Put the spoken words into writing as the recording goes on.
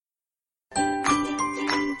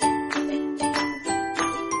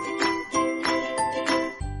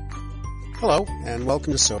Hello, and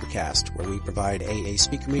welcome to Sobercast, where we provide AA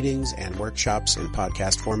speaker meetings and workshops in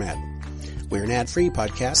podcast format. We're an ad-free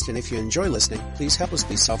podcast, and if you enjoy listening, please help us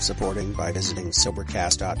be self-supporting by visiting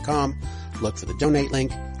Sobercast.com, look for the donate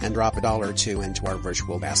link, and drop $1 or $2 into our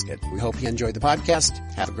virtual basket. We hope you enjoyed the podcast.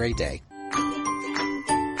 Have a great day.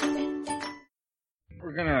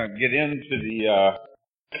 We're going to get into the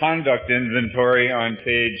conduct inventory on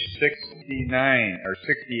page 69 or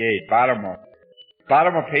 68, bottom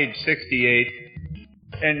of page 68,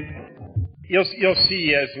 and you'll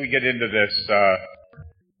see as we get into this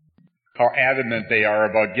how adamant they are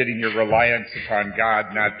about getting your reliance upon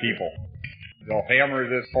God, not people. They'll hammer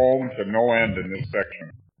this home to no end in this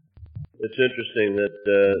section. It's interesting that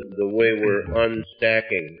the way we're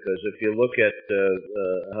unstacking, because if you look at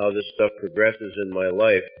how this stuff progresses in my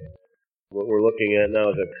life, what we're looking at now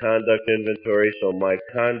is a conduct inventory. So my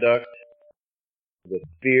conduct, the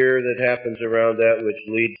fear that happens around that, which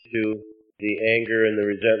leads to the anger and the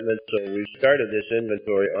resentment. So we started this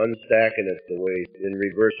inventory unstacking it the way in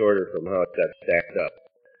reverse order from how it got stacked up.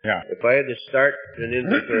 Yeah. If I had to start an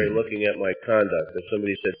inventory looking at my conduct, if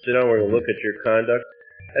somebody said, sit down, we're going to look at your conduct,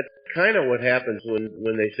 that's kind of what happens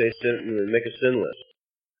when they say sin, when they make a sin list.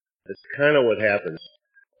 That's kind of what happens.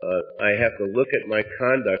 I have to look at my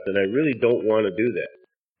conduct, and I really don't want to do that.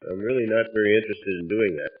 I'm really not very interested in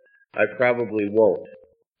doing that. I probably won't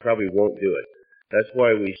do it. That's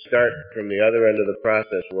why we start from the other end of the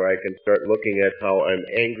process, where I can start looking at how I'm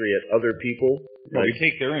angry at other people. Well, we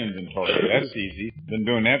take their inventory. That's easy. Been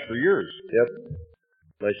doing that for years. Yep.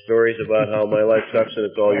 My stories about how my life sucks and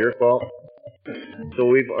it's all your fault. So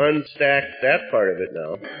we've unstacked that part of it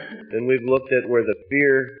now, and we've looked at where the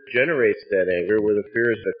fear generates that anger, where the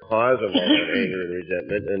fear is the cause of all that anger and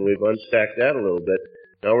resentment, and we've unstacked that a little bit.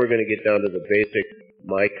 Now we're going to get down to the basic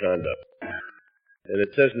my conduct. And it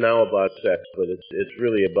says now about sex, but it's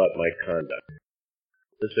really about my conduct.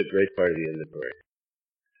 This is a great part of the inventory.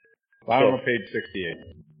 Bottom of page 68.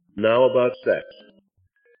 Now about sex.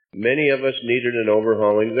 Many of us needed an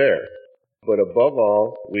overhauling there. But above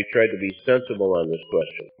all, we tried to be sensible on this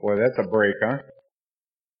question. Boy, that's a break, huh?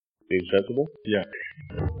 Being sensible? Yeah.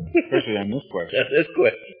 Especially on this question. On this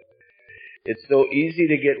question. It's so easy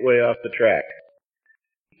to get way off the track.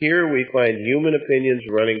 Here we find human opinions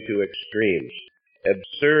running to extremes.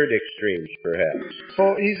 Absurd extremes, perhaps.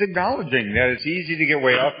 So he's acknowledging that it's easy to get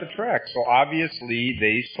way off the track. So obviously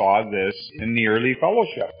they saw this in the early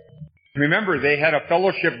fellowship. Remember, they had a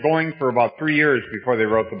fellowship going for about 3 years before they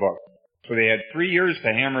wrote the book. So they had 3 years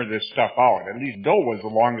to hammer this stuff out. At least Bill was the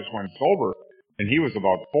longest one sober, and he was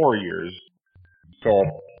about 4 years.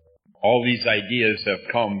 So all these ideas have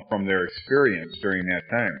come from their experience during that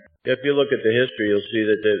time. If you look at the history, you'll see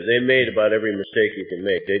that they made about every mistake you can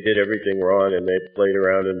make. They did everything wrong, and they played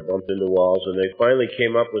around and bumped into walls, and they finally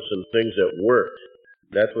came up with some things that worked.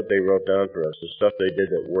 That's what they wrote down for us, the stuff they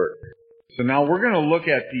did that worked. So now we're going to look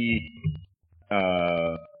at the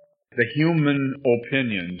human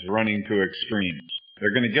opinions running to extremes.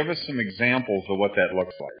 They're going to give us some examples of what that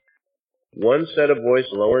looks like. One set of voice,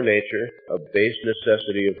 lower nature, a base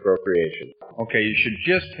necessity of procreation. Okay, you should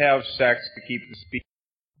just have sex to keep the species.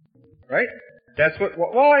 Right? That's what,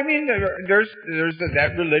 well, I mean, there's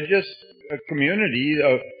that religious community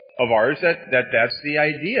of ours that's the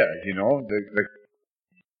idea, you know,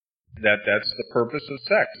 that's the purpose of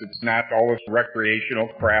sex. It's not all this recreational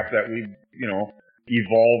crap that we've, you know,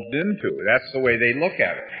 evolved into. That's the way they look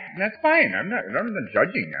at it. And that's fine. I'm not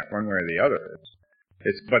judging that one way or the other.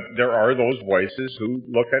 But there are those voices who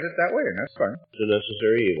look at it that way, and that's fine. It's a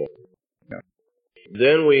necessary evil. Yeah.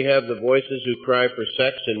 Then we have the voices who cry for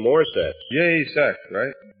sex and more sex. Yay, sex,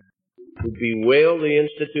 right? Who bewail the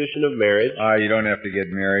institution of marriage. You don't have to get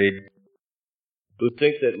married. Who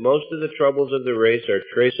think that most of the troubles of the race are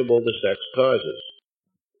traceable to sex causes.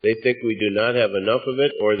 They think we do not have enough of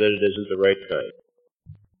it, or that it isn't the right kind.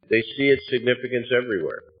 They see its significance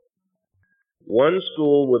everywhere. One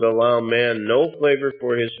school would allow man no flavor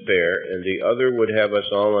for his fare, and the other would have us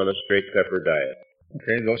all on a straight pepper diet.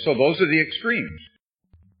 Okay, so those are the extremes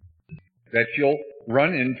that you'll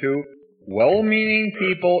run into. Well-meaning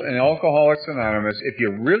people in Alcoholics Anonymous, if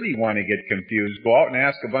you really want to get confused, go out and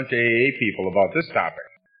ask a bunch of AA people about this topic.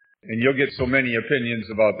 And you'll get so many opinions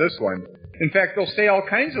about this one. In fact, they'll say all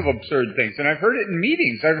kinds of absurd things. And I've heard it in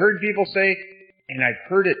meetings. I've heard people say, and I've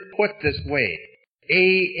heard it put this way,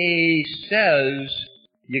 AA says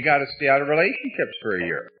you got to stay out of relationships for a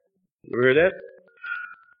year. You heard that?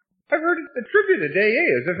 I've heard it attributed to AA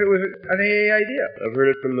as if it was an AA idea. I've heard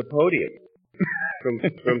it from the podium, from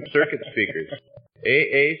circuit speakers.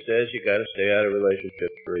 AA says you got to stay out of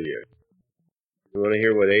relationships for a year. You want to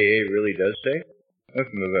hear what AA really does say?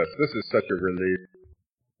 Listen to this. This is such a relief.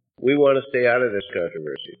 We want to stay out of this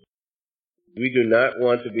controversy. We do not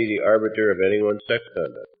want to be the arbiter of anyone's sex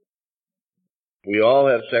conduct. We all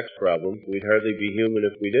have sex problems. We'd hardly be human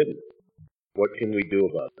if we didn't. What can we do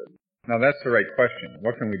about them? Now, that's the right question.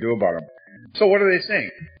 What can we do about them? So what are they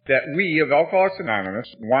saying? That we of Alcoholics Anonymous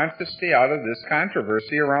want to stay out of this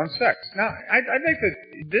controversy around sex. Now, I'd like to,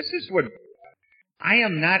 this is what, I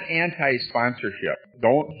am not anti-sponsorship.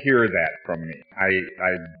 Don't hear that from me.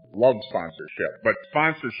 I love sponsorship, but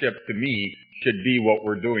sponsorship to me should be what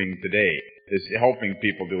we're doing today, is helping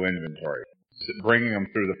people do inventory, bringing them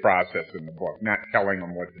through the process in the book, not telling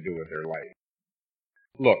them what to do with their life.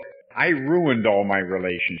 Look, I ruined all my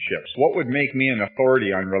relationships. What would make me an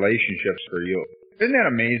authority on relationships for you? Isn't that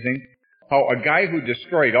amazing? How a guy who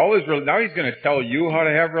destroyed all his, now he's going to tell you how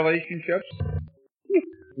to have relationships?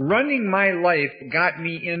 Running my life got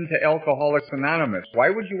me into Alcoholics Anonymous. Why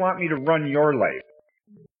would you want me to run your life?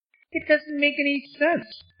 It doesn't make any sense.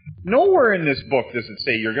 Nowhere in this book does it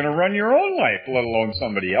say you're going to run your own life, let alone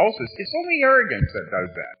somebody else's. It's only arrogance that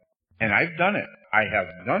does that. And I've done it. I have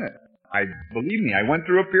done it. Believe me, I went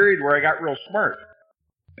through a period where I got real smart.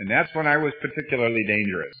 And that's when I was particularly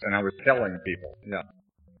dangerous, and I was telling people. Yeah.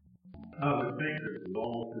 I would think it was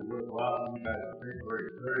almost as worthwhile. You guys think very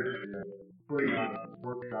seriously putting on a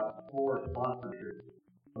workshop for sponsorship.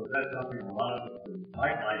 So that's something a lot of us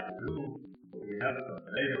might like to do, but we have some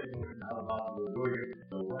data pushing out about we're doing it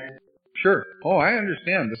the way. Sure. Oh, I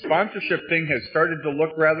understand. The sponsorship thing has started to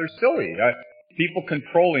look rather silly. People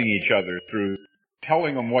controlling each other through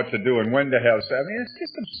telling them what to do and when to have sex. I mean, it's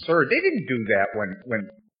just absurd. They didn't do that when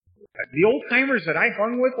the old timers that I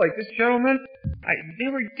hung with, like this gentleman, they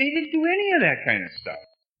didn't do any of that kind of stuff.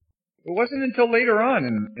 It wasn't until later on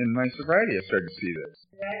in my sobriety I started to see this.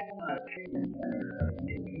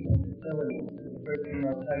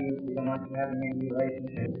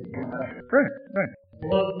 Right.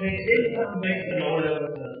 Well, maybe something makes you know that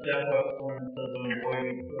was a step up for instead of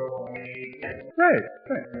avoiding girl. Right.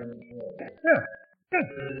 Yeah.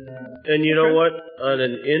 And you know what? On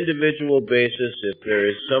an individual basis, if there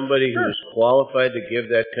is somebody who's qualified to give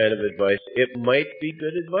that kind of advice, it might be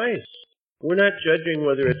good advice. We're not judging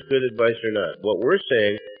whether it's good advice or not. What we're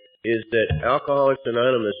saying is that Alcoholics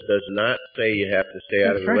Anonymous does not say you have to stay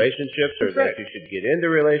out of relationships or that you should get into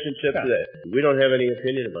relationships. Yeah. We don't have any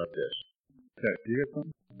opinion about this. Yeah, do you get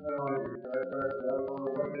something?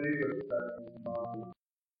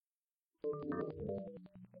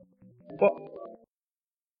 Well,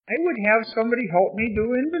 I would have somebody help me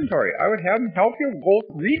do inventory. I would have them help you go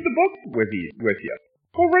read the book with you.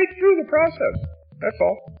 Go right through the process. That's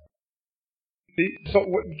all. See, so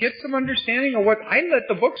get some understanding of what I let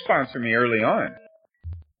the book sponsor me early on.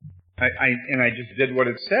 I just did what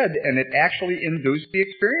it said, and it actually induced the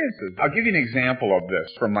experiences. I'll give you an example of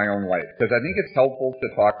this from my own life, because I think it's helpful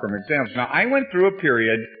to talk from examples. Now, I went through a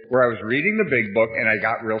period where I was reading the big book, and I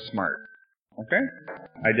got real smart. Okay?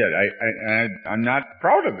 I did. I'm not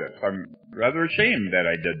proud of this. I'm rather ashamed that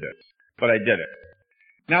I did this. But I did it.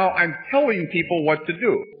 Now, I'm telling people what to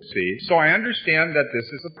do, see? So I understand that this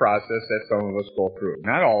is a process that some of us go through.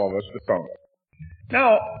 Not all of us, but some of us.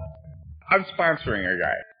 Now, I'm sponsoring a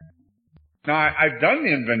guy. Now, I've done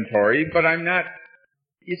the inventory, but I'm not...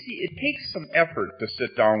 You see, it takes some effort to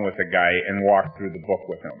sit down with a guy and walk through the book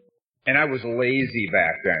with him. And I was lazy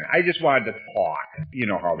back then. I just wanted to talk. You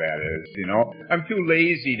know how that is, you know? I'm too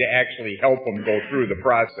lazy to actually help him go through the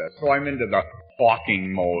process. So I'm into the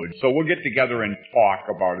talking mode. So we'll get together and talk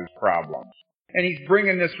about his problems. And he's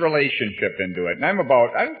bringing this relationship into it. And I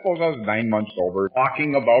suppose I was 9 months sober,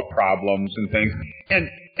 talking about problems and things. And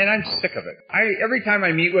I'm sick of it. Every time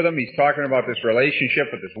I meet with him, he's talking about this relationship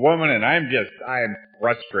with this woman, and I'm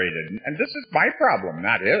frustrated. And this is my problem,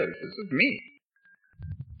 not his. This is me.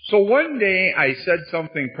 So one day I said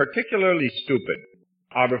something particularly stupid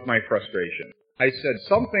out of my frustration. I said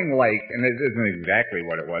something like, and it isn't exactly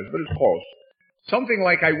what it was, but it's close. Something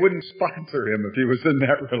like I wouldn't sponsor him if he was in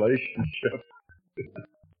that relationship.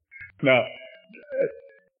 Now,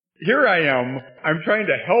 here I am, I'm trying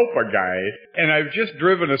to help a guy, and I've just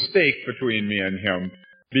driven a stake between me and him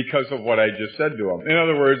because of what I just said to him. In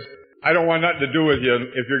other words, I don't want nothing to do with you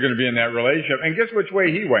if you're going to be in that relationship. And guess which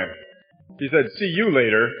way he went? He said, see you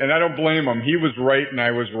later, and I don't blame him. He was right and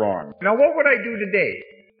I was wrong. Now, what would I do today?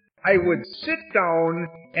 I would sit down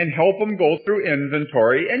and help him go through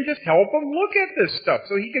inventory and just help him look at this stuff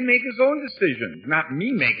so he can make his own decisions. Not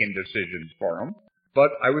me making decisions for him,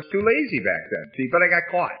 but I was too lazy back then. See, but I got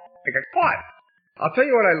caught. I'll tell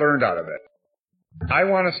you what I learned out of it. I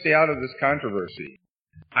want to stay out of this controversy.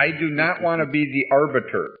 I do not want to be the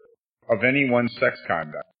arbiter of anyone's sex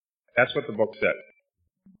conduct. That's what the book said.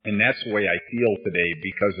 And that's the way I feel today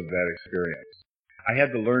because of that experience. I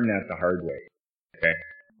had to learn that the hard way. Okay?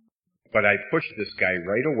 But I pushed this guy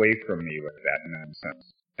right away from me with that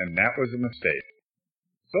nonsense. And that was a mistake.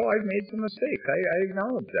 So I've made some mistakes. I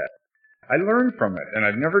acknowledge that. I learned from it, and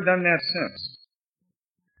I've never done that since.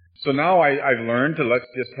 So now I've learned to let's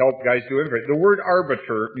just help guys do it. The word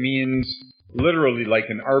arbiter means literally like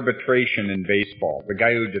an arbitration in baseball. The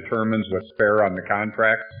guy who determines what's fair on the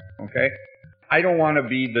contract. Okay? I don't want to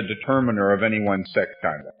be the determiner of anyone's sex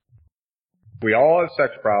conduct. We all have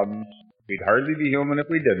sex problems. We'd hardly be human if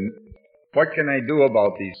we didn't. What can I do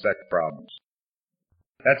about these sex problems?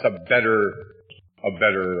 That's a better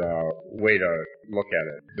way to look at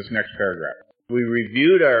it. This next paragraph. We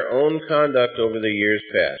reviewed our own conduct over the years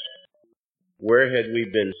past. Where had we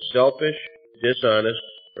been selfish, dishonest,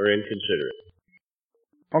 or inconsiderate?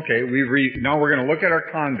 Okay, now we're going to look at our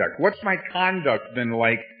conduct. What's my conduct been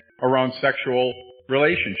like around sexual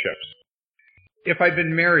relationships? If I've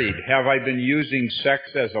been married, have I been using sex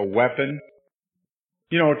as a weapon?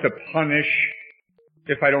 To punish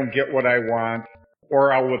if I don't get what I want,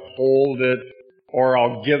 or I'll withhold it, or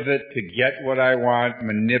I'll give it to get what I want,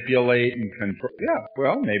 manipulate and control. Yeah,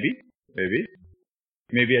 well, maybe.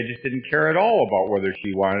 Maybe I just didn't care at all about whether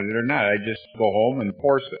she wanted it or not. I just go home and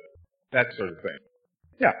force it. That sort of thing.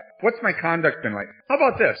 Yeah, what's my conduct been like? How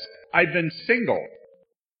about this? I've been single,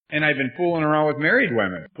 and I've been fooling around with married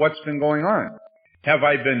women. What's been going on? Have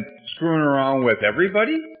I been screwing around with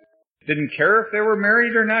everybody? Didn't care if they were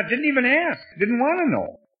married or not? Didn't even ask. Didn't want to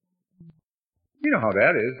know. You know how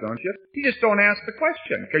that is, don't you? You just don't ask the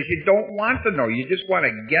question because you don't want to know. You just want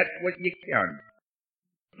to get what you can.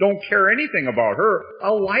 Don't care anything about her.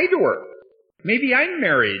 I'll lie to her. Maybe I'm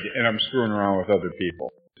married and I'm screwing around with other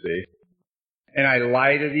people, see? And I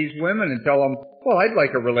lie to these women and tell them, well, I'd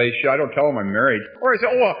like a relationship. I don't tell them I'm married. Or I say,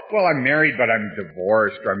 well, I'm married, but I'm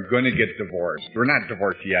divorced, or I'm going to get divorced. We're not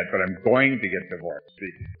divorced yet, but I'm going to get divorced. See?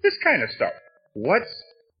 This kind of stuff. What's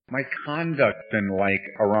my conduct been like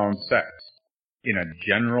around sex? In a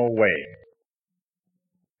general way.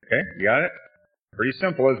 Okay, you got it? Pretty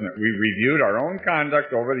simple, isn't it? We reviewed our own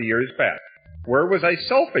conduct over the years past. Where was I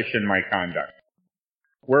selfish in my conduct?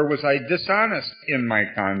 Where was I dishonest in my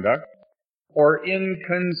conduct? Or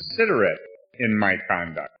inconsiderate in my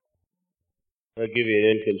conduct? I'll give you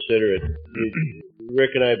an inconsiderate. Rick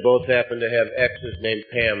and I both happen to have exes named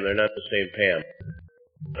Pam. They're not the same Pam.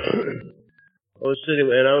 I was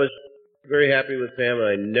sitting, and I was very happy with Pam, and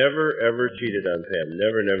I never, ever cheated on Pam.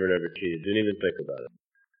 Never cheated. Didn't even think about it.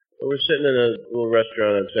 But we're sitting in a little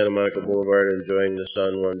restaurant on Santa Monica Boulevard enjoying the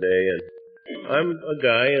sun one day, and I'm a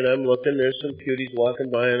guy, and I'm looking. There's some cuties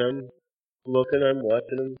walking by, and I'm looking. I'm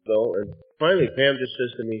watching them go, and finally Pam just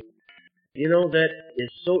says to me, that is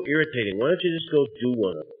so irritating. Why don't you just go do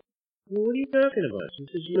one of them? Well, what are you talking about? She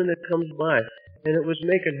says, when it comes by. And it was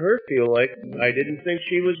making her feel like I didn't think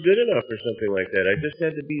she was good enough or something like that. I just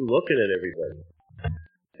had to be looking at everybody.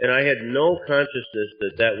 And I had no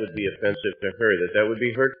consciousness that would be offensive to her, that would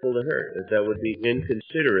be hurtful to her, that would be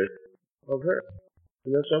inconsiderate of her.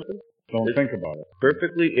 You know something? Don't think about it.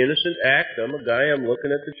 Perfectly innocent act. I'm a guy, I'm looking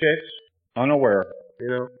at the chicks. Unaware.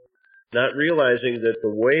 Not realizing that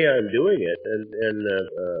the way I'm doing it, and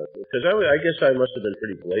because I guess I must have been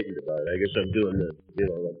pretty blatant about it. I guess I'm doing the,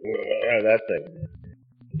 that thing.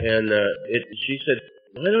 And she said,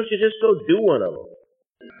 why don't you just go do one of them?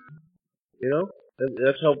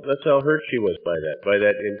 That's how hurt she was by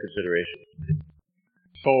that inconsideration.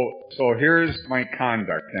 So here's my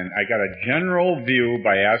conduct, and I got a general view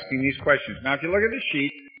by asking these questions. Now, if you look at the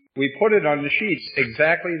sheet, we put it on the sheets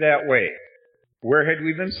exactly that way. Where had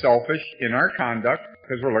we been selfish in our conduct?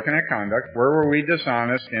 Because we're looking at conduct. Where were we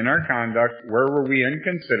dishonest in our conduct? Where were we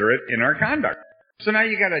inconsiderate in our conduct? So now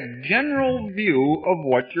you got a general view of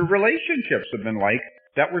what your relationships have been like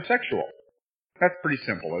that were sexual. That's pretty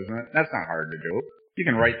simple, isn't it? That's not hard to do. You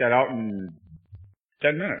can write that out in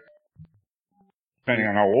 10 minutes, depending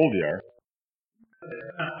on how old you are.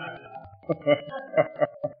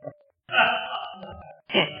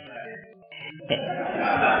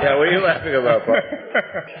 Yeah, what are you laughing about, Bob?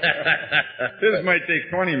 This might take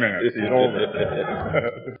 20 minutes. He's over.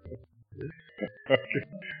 Okay.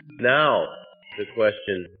 Now, the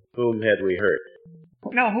question, whom had we hurt?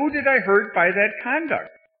 Now, who did I hurt by that conduct?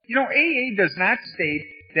 AA does not state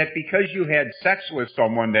that because you had sex with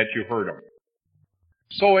someone that you hurt them.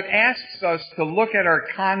 So it asks us to look at our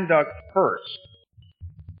conduct first.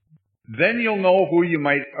 Then you'll know who you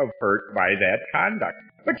might have hurt by that conduct.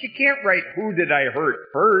 But you can't write who did I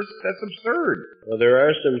hurt first. That's absurd. Well, there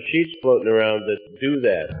are some sheets floating around that do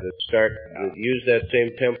that use that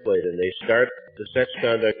same template, and they start the sex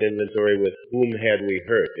conduct inventory with whom had we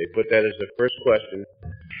hurt. They put that as the first question,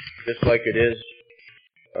 just like it is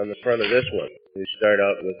on the front of this one. We start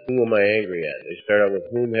out with who am I angry at? They start out with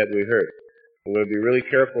whom had we hurt. I'm going to be really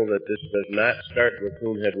careful that this does not start with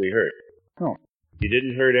whom had we hurt. No. You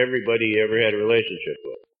didn't hurt everybody you ever had a relationship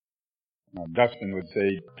with. Well, Dustin would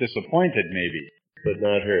say disappointed, maybe. But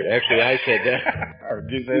not hurt. Actually, I said that. Or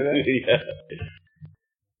did you say that? Yeah.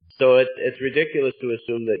 So it's ridiculous to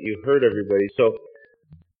assume that you hurt everybody. So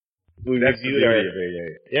we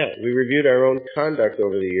reviewed our own conduct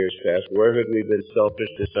over the years past. Where had we been selfish,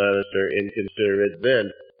 dishonest, or inconsiderate?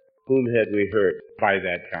 Then, whom had we hurt by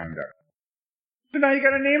that conduct? So now you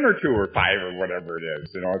got a name or two or five or whatever it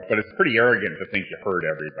is, but it's pretty arrogant to think you hurt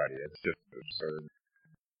everybody. It's just absurd.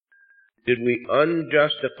 Did we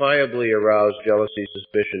unjustifiably arouse jealousy,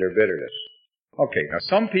 suspicion, or bitterness? Okay, now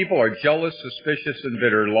some people are jealous, suspicious, and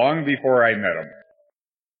bitter long before I met them.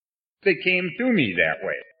 They came to me that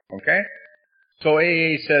way, okay? So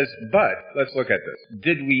AA says, but, let's look at this.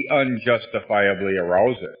 Did we unjustifiably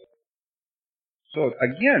arouse it? So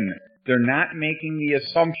again, they're not making the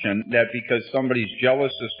assumption that because somebody's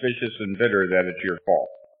jealous, suspicious, and bitter that it's your fault.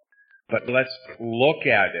 But let's look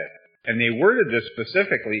at it. And they worded this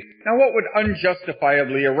specifically. Now, what would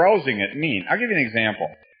unjustifiably arousing it mean? I'll give you an example.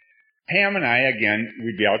 Pam and I, again,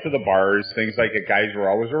 we'd be out to the bars, things like that. Guys were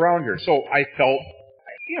always around her. So I felt,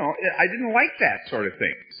 I didn't like that sort of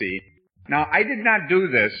thing, see? Now, I did not do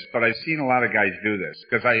this, but I've seen a lot of guys do this.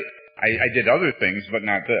 Because I did other things, but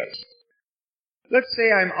not this. Let's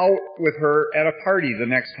say I'm out with her at a party the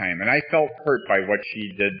next time, and I felt hurt by what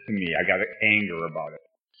she did to me. I got anger about it.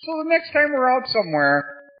 So the next time we're out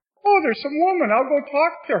somewhere, there's some woman, I'll go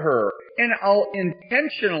talk to her. And I'll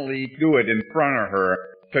intentionally do it in front of her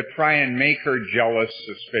to try and make her jealous,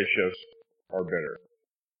 suspicious, or bitter.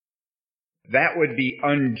 That would be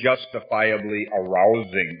unjustifiably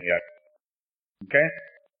arousing it. Okay?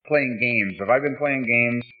 Playing games. Have I been playing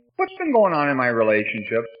games? What's been going on in my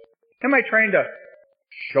relationships? Am I trying to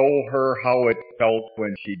show her how it felt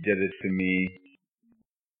when she did it to me?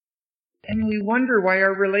 And we wonder why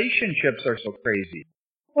our relationships are so crazy.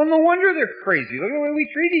 Well, no wonder they're crazy. Look at the way we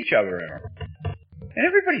treat each other in them. And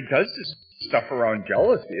everybody does this stuff around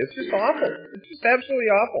jealousy. It's just awful. It's just absolutely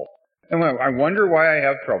awful. And I wonder why I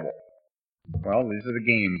have trouble. Well, these are the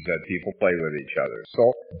games that people play with each other.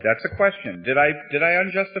 So that's a question. Did I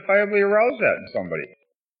unjustifiably arouse that in somebody?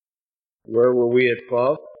 Where were we at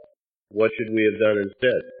fault? What should we have done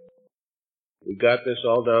instead? We got this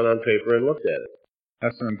all down on paper and looked at it.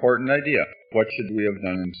 That's an important idea. What should we have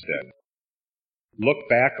done instead? Look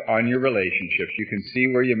back on your relationships. You can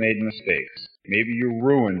see where you made mistakes. Maybe you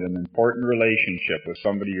ruined an important relationship with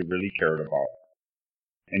somebody you really cared about.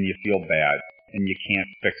 And you feel bad. And you can't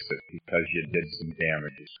fix it because you did some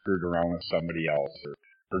damage. You screwed around with somebody else or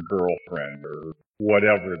her girlfriend or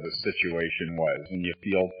whatever the situation was. And you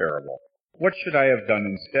feel terrible. What should I have done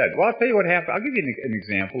instead? Well, I'll tell you what happened. I'll give you an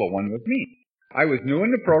example of one with me. I was new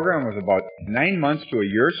in the program. I was about 9 months to a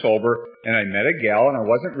year sober, and I met a gal, and I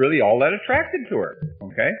wasn't really all that attracted to her,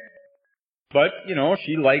 okay? But,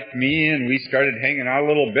 she liked me, and we started hanging out a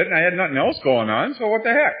little bit, and I had nothing else going on, so what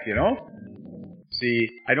the heck, See,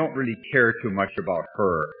 I don't really care too much about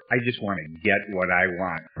her. I just want to get what I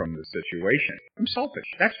want from the situation. I'm selfish.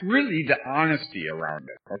 That's really the honesty around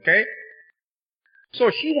it, okay? So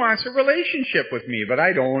she wants a relationship with me, but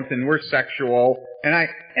I don't, and we're sexual, and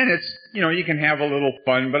it's, you can have a little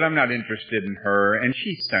fun, but I'm not interested in her, and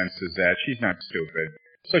she senses that. She's not stupid.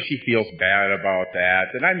 So she feels bad about that,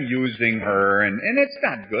 and I'm using her, and it's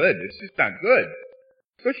not good. It's just not good.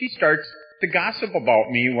 So she starts to gossip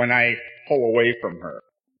about me when I pull away from her.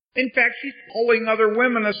 In fact, she's pulling other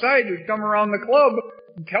women aside who come around the club,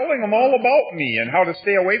 telling them all about me and how to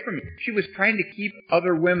stay away from me. She was trying to keep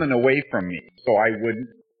other women away from me so I wouldn't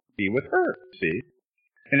be with her, see?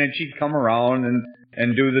 And then she'd come around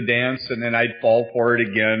and do the dance, and then I'd fall for it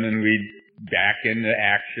again, and we'd back into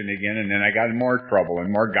action again, and then I got in more trouble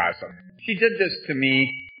and more gossip. She did this to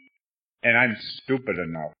me, and I'm stupid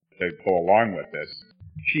enough to go along with this.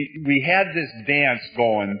 We had this dance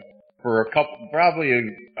going for probably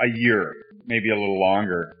a year, maybe a little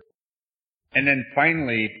longer. And then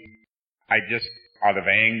finally, I just, out of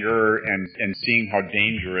anger and seeing how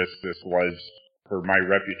dangerous this was for my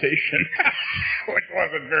reputation, which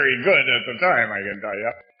wasn't very good at the time, I can tell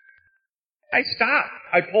you, I stopped.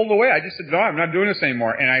 I pulled away. I just said, no, I'm not doing this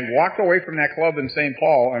anymore. And I walked away from that club in St.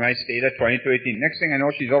 Paul, and I stayed at 2218. Next thing I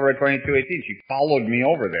know, she's over at 2218. She followed me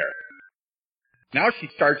over there. Now she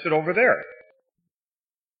starts it over there.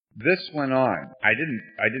 This went on. I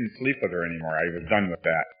didn't sleep with her anymore. I was done with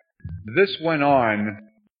that. This went on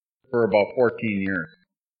for about 14 years.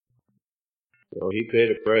 Well, he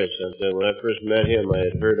paid a price. When I first met him, I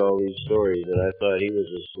had heard all these stories, and I thought he was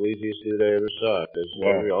the sleaziest dude I ever saw.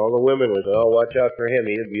 Because all the women was, watch out for him.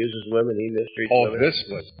 He abuses women. He mistreats women. Oh, this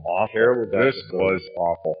was awful. Terrible. This was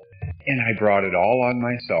awful. And I brought it all on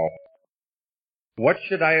myself. What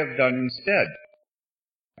should I have done instead?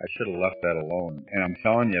 I should have left that alone. And I'm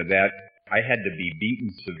telling you that I had to be beaten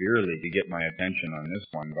severely to get my attention on this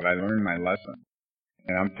one, but I learned my lesson.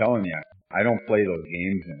 And I'm telling you, I don't play those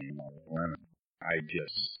games anymore with women. I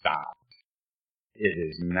just stopped. It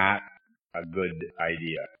is not a good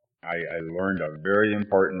idea. I learned a very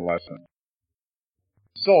important lesson.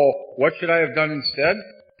 So, what should I have done instead?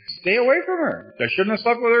 Stay away from her. I shouldn't have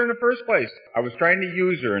slept with her in the first place. I was trying to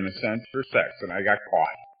use her, in a sense, for sex, and I got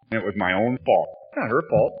caught. And it was my own fault. It's not her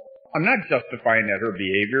fault. I'm not justifying that her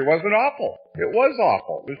behavior wasn't awful. It was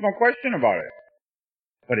awful. There's no question about it.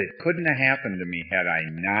 But it couldn't have happened to me had I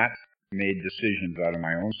not made decisions out of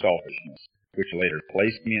my own selfishness, which later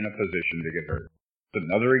placed me in a position to get hurt. It's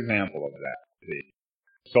another example of that. See?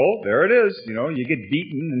 So, there it is. You get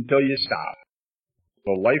beaten until you stop.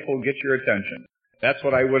 So life will get your attention. That's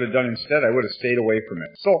what I would have done instead. I would have stayed away from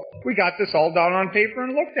it. So, we got this all down on paper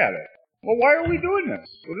and looked at it. Well, why are we doing this?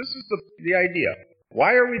 Well, this is the idea.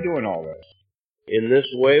 Why are we doing all this? In this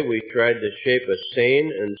way, we tried to shape a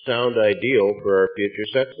sane and sound ideal for our future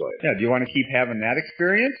sex life. Yeah, do you want to keep having that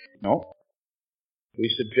experience? No. We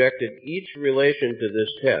subjected each relation to this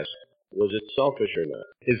test. Was it selfish or not?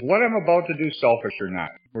 Is what I'm about to do selfish or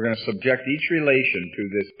not? We're going to subject each relation to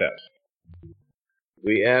this test.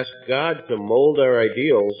 We asked God to mold our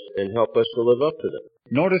ideals and help us to live up to them.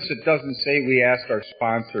 Notice it doesn't say we asked our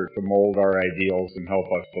sponsor to mold our ideals and help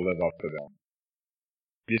us to live up to them.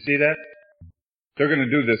 Do you see that? They're going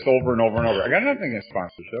to do this over and over and over. I got nothing against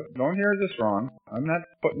sponsorship. Don't hear this wrong. I'm not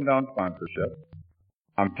putting down sponsorship.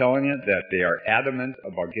 I'm telling you that they are adamant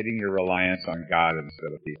about getting your reliance on God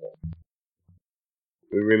instead of people.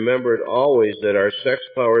 We remembered always that our sex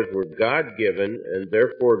powers were God-given and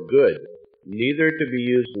therefore good, neither to be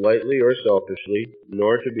used lightly or selfishly,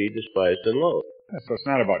 nor to be despised and loathed. So it's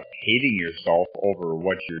not about hating yourself over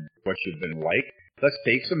what you've been like. Let's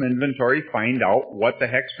take some inventory, find out what the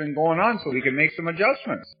heck's been going on so we can make some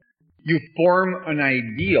adjustments. You form an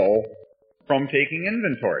ideal from taking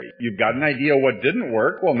inventory. You've got an idea what didn't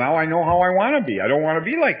work. Well, now I know how I want to be. I don't want to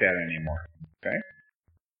be like that anymore. Okay?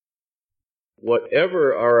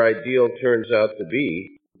 Whatever our ideal turns out to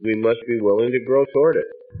be, we must be willing to grow toward it.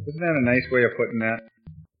 Isn't that a nice way of putting that?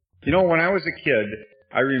 When I was a kid,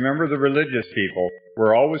 I remember the religious people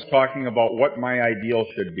were always talking about what my ideal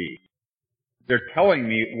should be. They're telling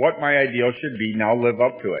me what my ideal should be, now live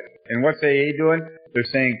up to it. And what's AA doing? They're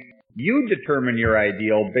saying, you determine your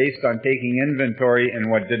ideal based on taking inventory and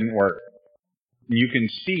what didn't work. You can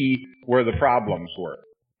see where the problems were.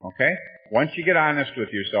 Okay? Once you get honest with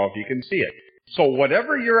yourself, you can see it. So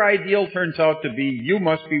whatever your ideal turns out to be, you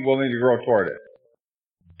must be willing to grow toward it.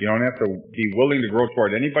 You don't have to be willing to grow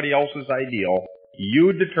toward anybody else's ideal.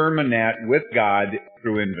 You determine that with God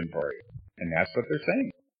through inventory. And that's what they're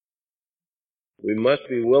saying. We must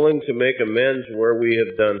be willing to make amends where we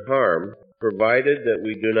have done harm, provided that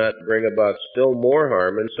we do not bring about still more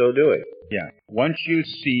harm in so doing. Yeah. Once you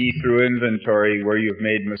see through inventory where you've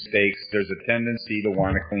made mistakes, there's a tendency to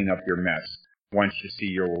want to clean up your mess once you see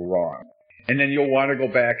you're wrong. And then you'll want to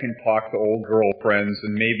go back and talk to old girlfriends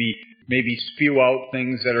and maybe spew out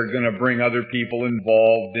things that are going to bring other people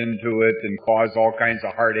involved into it and cause all kinds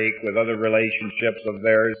of heartache with other relationships of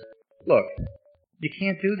theirs. Look, you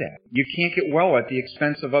can't do that. You can't get well at the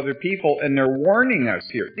expense of other people, and they're warning us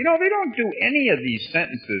here. They don't do any of these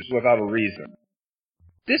sentences without a reason.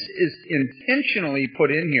 This is intentionally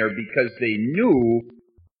put in here because they knew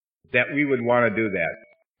that we would want to do that.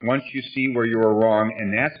 Once you see where you were wrong,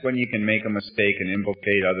 and that's when you can make a mistake and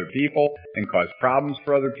implicate other people and cause problems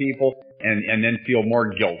for other people and then feel more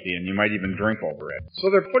guilty, and you might even drink over it.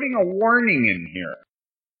 So they're putting a warning in here.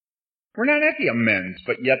 We're not at the amends,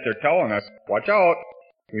 but yet they're telling us, watch out,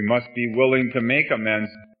 we must be willing to make amends,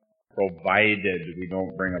 provided we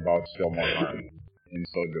don't bring about still more harm in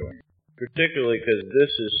so doing. Particularly because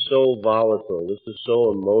this is so volatile, this is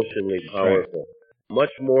so emotionally powerful. Right.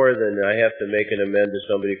 Much more than I have to make an amend to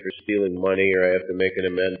somebody for stealing money, or I have to make an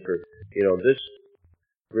amend for, this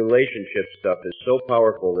relationship stuff is so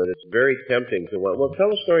powerful that it's very tempting to want. Well,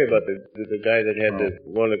 tell a story about the guy that had to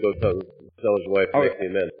want to go tell his wife to make the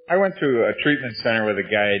amends. I went to a treatment center with a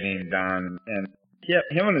guy named Don, and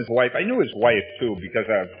him and his wife, I knew his wife too because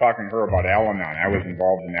I was talking to her about Al-Anon. I was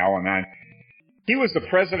involved in Al-Anon. He was the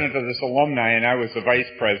president of this alumni and I was the vice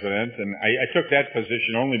president, and I took that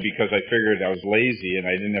position only because I figured I was lazy and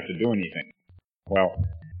I didn't have to do anything. Well,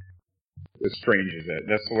 as strange as that,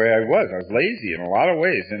 that's the way I was. I was lazy in a lot of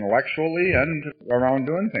ways, intellectually and around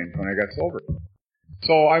doing things when I got sober.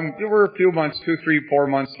 So we're a few months, 2, 3, 4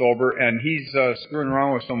 months sober, and he's screwing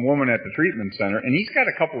around with some woman at the treatment center, and he's got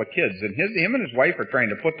a couple of kids, and him and his wife are trying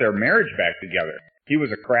to put their marriage back together. He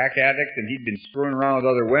was a crack addict, and he'd been screwing around with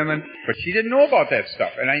other women, but she didn't know about that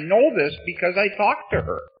stuff. And I know this because I talked to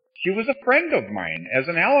her. She was a friend of mine, as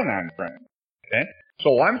an Al-Anon friend. Okay?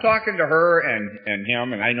 So I'm talking to her and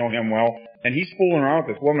him, and I know him well, and he's fooling around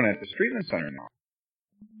with this woman at this treatment center now.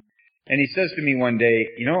 And he says to me one day,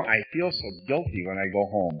 I feel so guilty when I go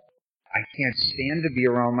home. I can't stand to be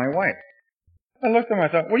around my wife. I looked at him, I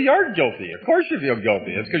thought, well, you are guilty. Of course you feel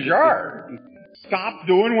guilty. It's because you are. Stop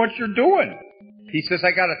doing what you're doing. He says,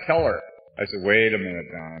 I gotta tell her. I said, wait a minute,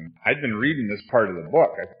 Don. I'd been reading this part of the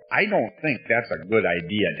book. I don't think that's a good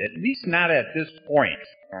idea, at least not at this point,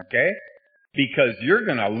 okay? Because you're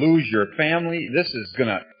gonna lose your family.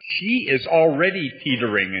 She is already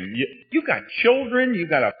teetering, and you got children,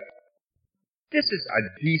 this is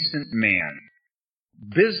a decent man.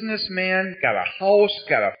 Businessman, got a house,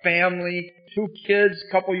 got a family, 2 kids,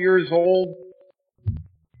 couple years old.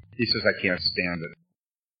 He says, I can't stand it.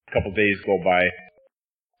 A couple days go by.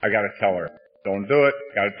 I gotta tell her. Don't do it.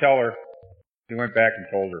 Gotta tell her. He went back and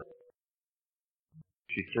told her.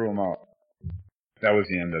 She threw him out. That was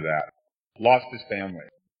the end of that. Lost his family.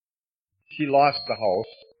 She lost the house.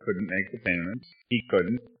 Couldn't make the payments. He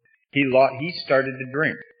couldn't. He started to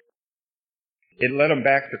drink. It led him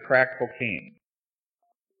back to crack cocaine.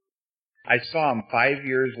 I saw him 5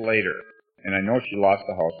 years later, and I know she lost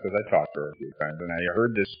the house because I talked to her a few times, and I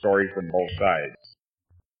heard this story from both sides.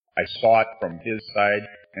 I saw it from his side,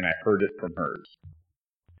 and I heard it from hers.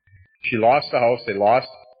 She lost the house.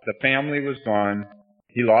 The family was gone.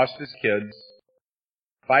 He lost his kids.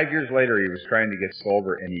 5 years later, he was trying to get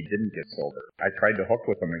sober, and he didn't get sober. I tried to hook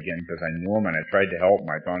with him again because I knew him, and I tried to help him.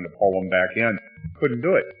 I tried to pull him back in. Couldn't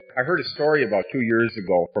do it. I heard a story about 2 years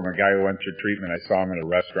ago from a guy who went through treatment. I saw him at a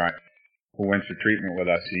restaurant who went through treatment with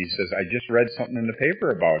us. And he says, I just read something in the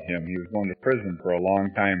paper about him. He was going to prison for a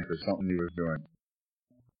long time for something he was doing.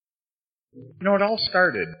 It all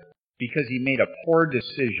started because he made a poor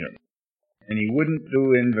decision. And he wouldn't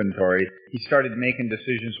do inventory. He started making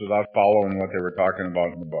decisions without following what they were talking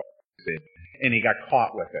about in the book. See? And he got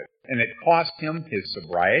caught with it. And it cost him his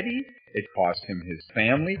sobriety. It cost him his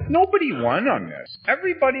family. Nobody won on this.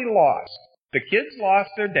 Everybody lost. The kids lost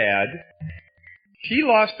their dad. She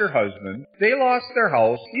lost her husband. They lost their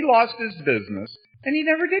house. He lost his business. And he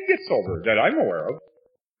never did get sober, that I'm aware of.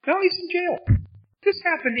 Now he's in jail. This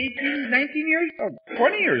happened 18, 19 years ago,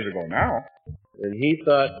 20 years ago now. And he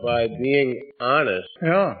thought by being honest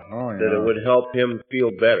that it would help him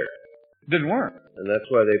feel better. Didn't work. And that's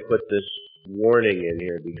why they put this warning in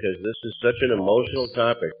here, because this is such an emotional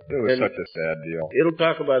topic. It was such a sad deal. It'll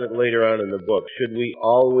talk about it later on in the book. Should we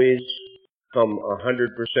always come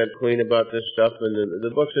 100% clean about this stuff? And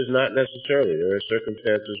the book says not necessarily. There are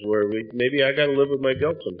circumstances where maybe I got to live with my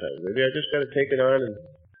guilt sometimes. Maybe I just got to take it on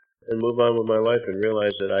and move on with my life and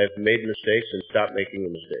realize that I've made mistakes and stop making the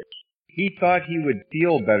mistakes. He thought he would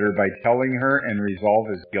feel better by telling her and resolve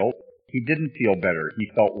his guilt. He didn't feel better.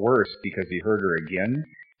 He felt worse because he heard her again,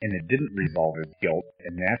 and it didn't resolve his guilt,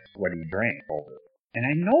 and that's what he drank over. And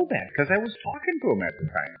I know that because I was talking to him at the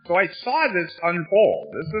time. So I saw this unfold.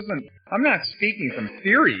 I'm not speaking from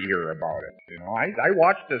theory here about it. I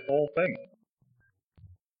watched this whole thing.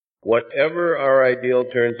 Whatever our ideal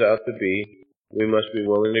turns out to be, we must be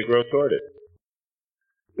willing to grow toward it.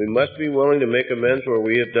 We must be willing to make amends where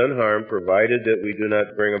we have done harm, provided that we do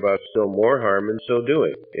not bring about still more harm in so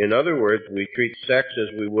doing. In other words, we treat sex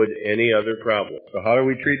as we would any other problem. So how do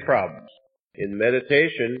we treat problems? In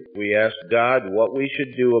meditation, we ask God what we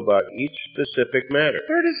should do about each specific matter.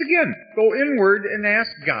 There it is again. Go inward and ask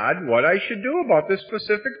God what I should do about this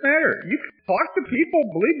specific matter. You can talk to people.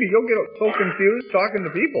 Believe me, you'll get so confused talking to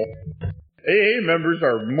people. AA members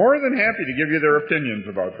are more than happy to give you their opinions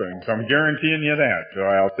about things. I'm guaranteeing you that. So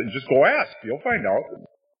I'll say, just go ask. You'll find out.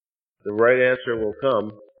 The right answer will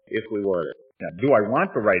come if we want it. Now, do I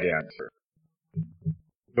want the right answer?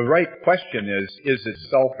 The right question is it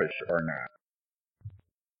selfish or not?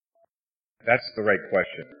 That's the right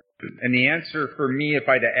question. And the answer for me, if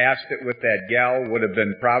I'd have asked it with that gal, would have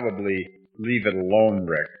been probably, leave it alone,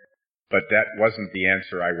 Rick. But that wasn't the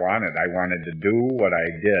answer I wanted. I wanted to do what I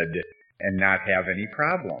did and not have any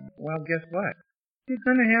problem. Well, guess what?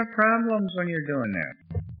 You're going to have problems when you're doing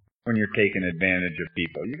that. When you're taking advantage of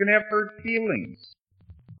people. You're going to have hurt feelings.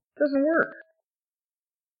 It doesn't work.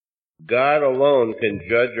 God alone can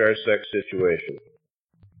judge our sex situation.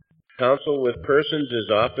 Counsel with persons is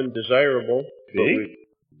often desirable,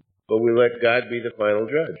 but we let God be the final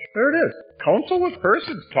judge. There it is. Counsel with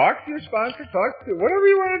persons. Talk to your sponsor. Talk to whatever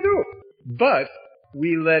you want to do. But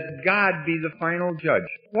we let God be the final judge.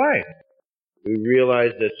 Why? We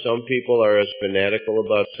realize that some people are as fanatical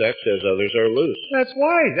about sex as others are loose. That's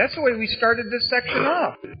why. That's the way we started this section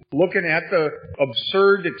off. Looking at the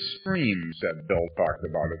absurd extremes that Bill talked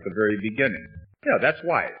about at the very beginning. Yeah, that's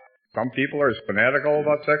why. Some people are as fanatical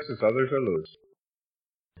about sex as others are loose.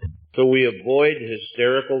 So we avoid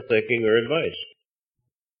hysterical thinking or advice.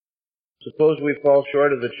 Suppose we fall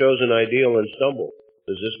short of the chosen ideal and stumble.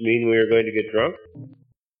 Does this mean we are going to get drunk?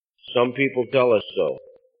 Some people tell us so.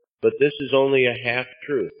 But this is only a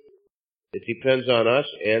half-truth. It depends on us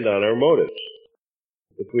and on our motives.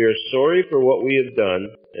 If we are sorry for what we have done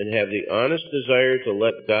and have the honest desire to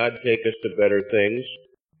let God take us to better things,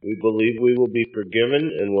 we believe we will be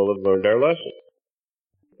forgiven and will have learned our lesson.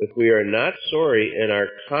 If we are not sorry and our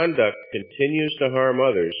conduct continues to harm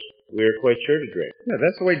others, we are quite sure to drink. Yeah,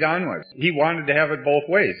 that's the way Don was. He wanted to have it both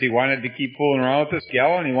ways. He wanted to keep fooling around with this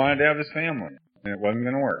gal, and he wanted to have his family. And it wasn't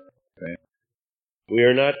going to work. Okay? We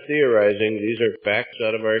are not theorizing. These are facts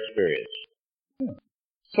out of our experience.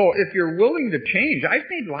 So if you're willing to change, I've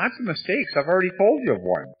made lots of mistakes. I've already told you of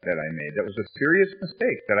one that I made. That was a serious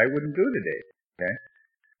mistake that I wouldn't do today. Okay?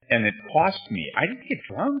 And it cost me. I didn't get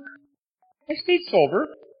drunk. I stayed sober.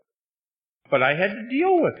 But I had to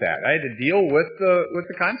deal with that. I had to deal with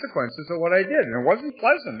the consequences of what I did. And it wasn't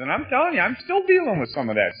pleasant. And I'm telling you, I'm still dealing with some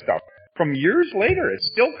of that stuff. From years later, it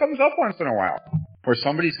still comes up once in a while. Where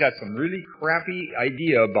somebody's got some really crappy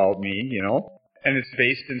idea about me, you know, and it's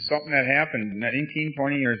based in something that happened 19,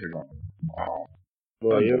 20 years ago. Wow.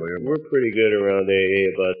 Well, we're pretty good around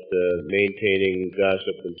AA about maintaining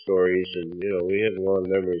gossip and stories, and, you know, we have long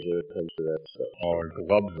memories when it comes to that stuff. Oh,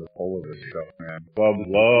 clubs are full of this stuff, man.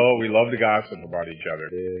 We love to gossip about each other.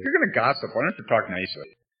 Yeah. If you're going to gossip, why don't you talk nicely?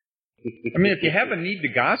 I mean, if you have a need to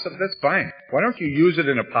gossip, that's fine. Why don't you use it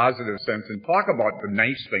in a positive sense and talk about the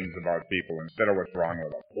nice things about people instead of what's wrong with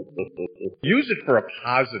them? Use it for a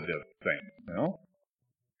positive thing, you know?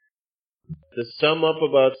 To sum up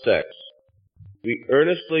about sex, we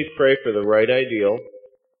earnestly pray for the right ideal,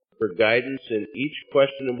 for guidance in each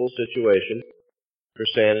questionable situation, for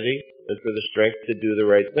sanity, and for the strength to do the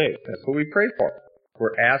right thing. That's what we pray for.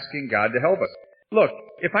 We're asking God to help us. Look,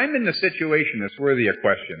 if I'm in the situation, it's worthy of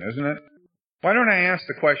question, isn't it? Why don't I ask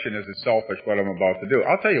the question, is it selfish what I'm about to do?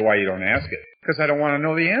 I'll tell you why you don't ask it. Because I don't want to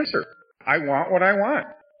know the answer. I want what I want.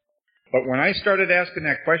 But when I started asking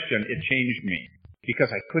that question, it changed me.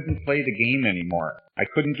 Because I couldn't play the game anymore. I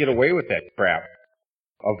couldn't get away with that crap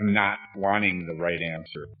of not wanting the right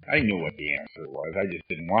answer. I knew what the answer was. I just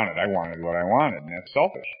didn't want it. I wanted what I wanted, and that's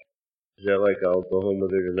selfish. Is that like I'll go home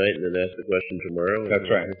with her tonight and then ask the question tomorrow?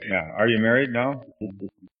 That's right. Yeah. Are you married now?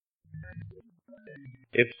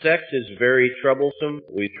 If sex is very troublesome,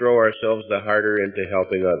 we throw ourselves the harder into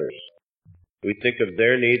helping others. We think of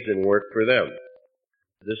their needs and work for them.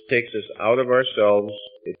 This takes us out of ourselves.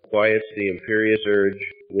 It quiets the imperious urge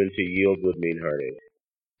when to yield would mean heartache.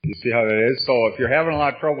 You see how that is? So if you're having a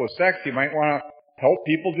lot of trouble with sex, you might want to help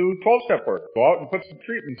people do 12-step work. Go out and put some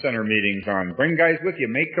treatment center meetings on. Bring guys with you.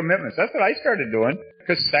 Make commitments. That's what I started doing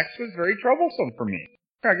because sex was very troublesome for me.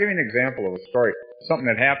 I'll give you an example of a story. Something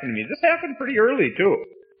that happened to me. This happened pretty early, too.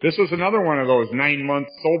 This was another one of those 9-month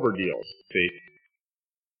sober deals, see.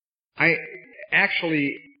 I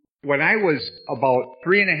actually, when I was about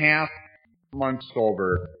 3.5 months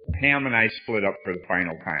sober, Pam and I split up for the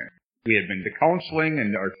final time. We had been to counseling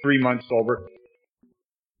and are 3 months sober.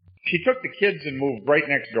 She took the kids and moved right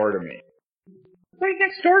next door to me. Right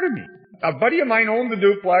next door to me. A buddy of mine owned the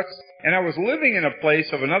duplex, and I was living in a place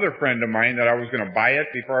of another friend of mine that I was going to buy it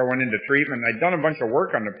before I went into treatment. I'd done a bunch of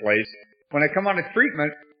work on the place. When I come out of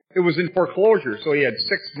treatment, it was in foreclosure, so he had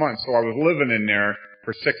 6 months, so I was living in there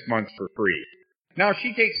for 6 months for free. Now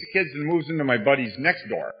she takes the kids and moves into my buddy's next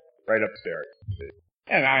door, right upstairs.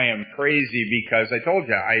 And I am crazy because I told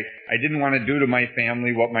you, I didn't want to do to my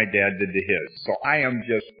family what my dad did to his. So I am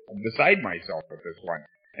just beside myself with this one.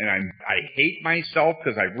 And I hate myself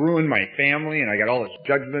because I've ruined my family and I got all this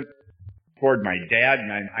judgment toward my dad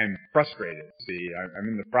and I'm frustrated, see. I'm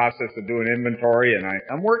in the process of doing inventory and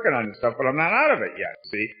I'm working on this stuff, but I'm not out of it yet,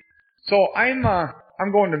 see. So I'm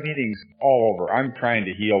going to meetings all over. I'm trying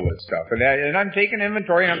to heal this stuff. And I'm taking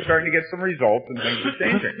inventory and I'm starting to get some results and things are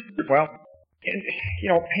changing. Well, And,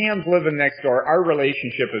 Pam's living next door. Our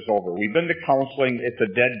relationship is over. We've been to counseling. It's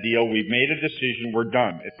a dead deal. We've made a decision. We're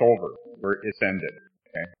done. It's over. It's ended.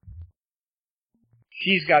 Okay.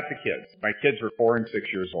 She's got the kids. My kids are 4 and 6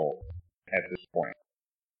 years old at this point.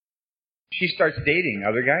 She starts dating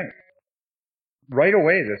other guys. Right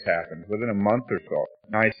away this happens, within a month or so.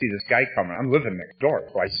 Now I see this guy coming. I'm living next door,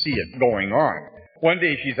 so I see it going on. One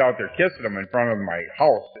day she's out there kissing him in front of my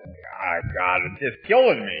house. And, God, it's just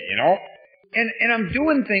killing me, And I'm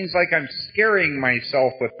doing things like I'm scaring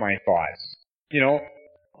myself with my thoughts.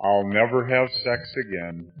 I'll never have sex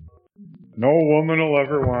again. No woman will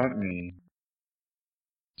ever want me.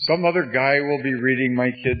 Some other guy will be reading my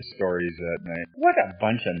kids' stories at night. What a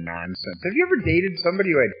bunch of nonsense. Have you ever dated somebody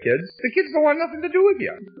who had kids? The kids don't want nothing to do with you.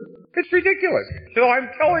 It's ridiculous. So I'm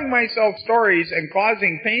telling myself stories and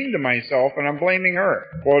causing pain to myself, and I'm blaming her.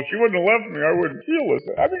 Well, if she wouldn't have left me, I wouldn't feel this.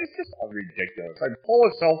 I mean, it's just ridiculous. I'm full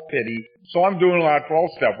of self-pity, so I'm doing a lot of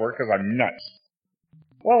 12-step work because I'm nuts.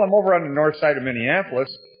 Well, I'm over on the north side of Minneapolis,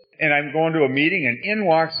 and I'm going to a meeting, and in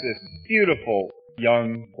walks this beautiful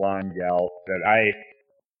young blonde gal that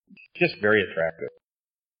just very attractive.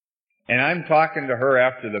 And I'm talking to her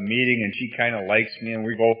after the meeting, and she kind of likes me, and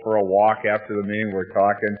we go for a walk after the meeting, we're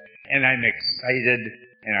talking, and I'm excited,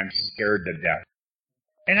 and I'm scared to death.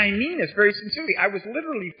 And I mean this very sincerely. I was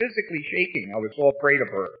literally physically shaking. I was so afraid of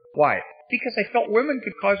her. Why? Because I felt women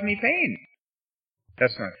could cause me pain.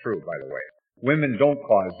 That's not true, by the way. Women don't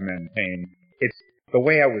cause men pain. It's the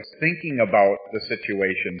way I was thinking about the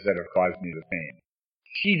situations that have caused me the pain.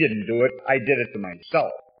 She didn't do it. I did it to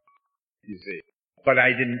myself. You see. But I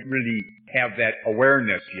didn't really have that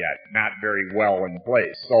awareness yet, not very well in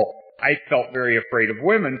place. So I felt very afraid of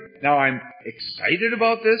women. Now I'm excited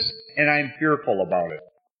about this, and I'm fearful about it.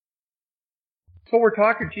 So we're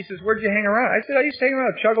talking. She says, where'd you hang around? I said, I used to hang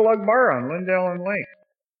around a Chug-a-Lug bar on Lindell and Lake.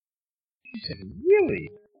 She said,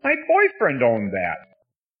 really? My boyfriend owned that.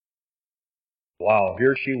 Wow,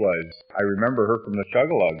 here she was. I remember her from the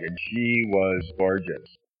Chug-a-Lug, and she was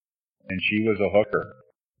gorgeous. And she was a hooker.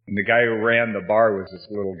 And the guy who ran the bar was this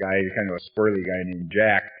little guy, kind of a squirrely guy named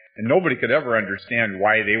Jack. And nobody could ever understand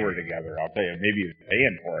why they were together. I'll tell you, maybe he was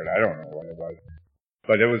paying for it. I don't know what it was.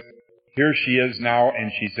 But here she is now,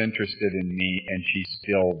 and she's interested in me, and she's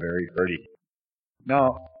still very pretty.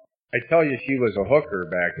 Now, I tell you, she was a hooker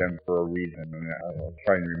back then for a reason, and I'll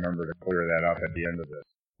try and remember to clear that up at the end of this.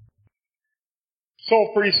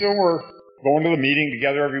 So pretty soon we're going to the meeting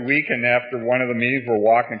together every week, and after one of the meetings we're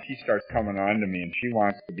walking, she starts coming on to me, and she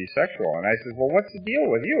wants to be sexual. And I says, well, what's the deal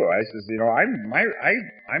with you? I says,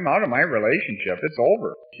 I'm out of my relationship. It's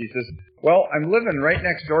over. She says, well, I'm living right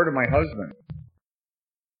next door to my husband.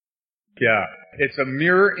 Yeah, it's a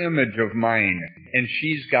mirror image of mine, and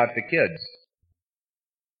she's got the kids.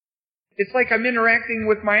 It's like I'm interacting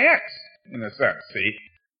with my ex, in a sense, see?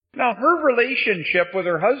 Now, her relationship with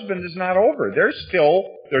her husband is not over.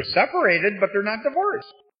 They're separated, but they're not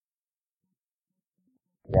divorced.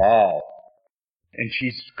 Wow. And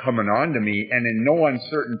she's coming on to me, and in no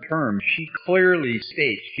uncertain terms, she clearly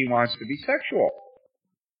states she wants to be sexual.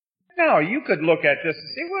 Now, you could look at this and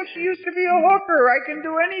say, well, she used to be a hooker. I can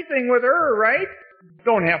do anything with her, right?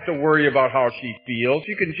 Don't have to worry about how she feels.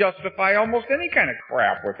 You can justify almost any kind of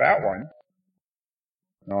crap with that one.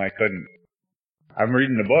 No, I couldn't. I'm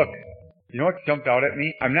reading the book. You know what jumped out at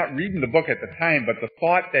me? I'm not reading the book at the time, but the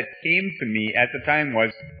thought that came to me at the time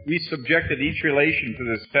was, we subjected each relation to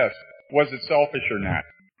this test. Was it selfish or not?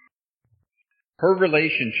 Her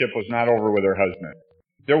relationship was not over with her husband.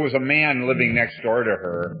 There was a man living next door to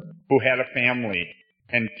her who had a family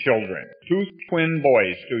and children. 2 twin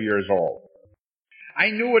boys, 2 years old. I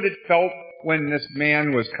knew what it felt when this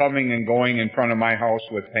man was coming and going in front of my house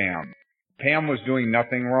with Pam. Pam was doing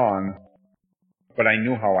nothing wrong, but I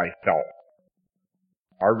knew how I felt.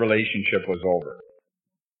 Our relationship was over.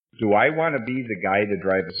 Do I want to be the guy to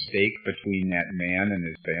drive a stake between that man and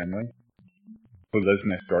his family who lives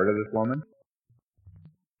next door to this woman?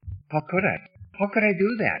 How could I? How could I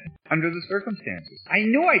do that under the circumstances? I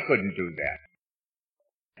knew I couldn't do that.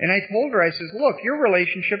 And I told her, I says, look, your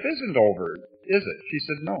relationship isn't over, is it? She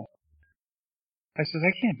said, no. I said,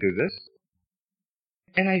 I can't do this.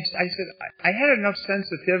 And I said, I had enough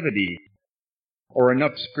sensitivity or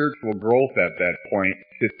enough spiritual growth at that point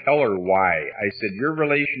to tell her why. I said, your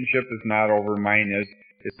relationship is not over, mine is.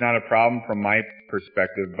 It's not a problem from my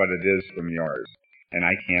perspective, but it is from yours. And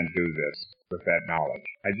I can't do this with that knowledge.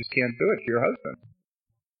 I just can't do it to your husband.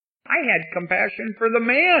 I had compassion for the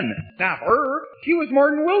man, not her. She was more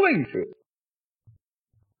than willing to.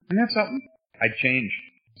 And that's something. I changed.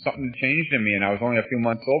 Something changed in me, and I was only a few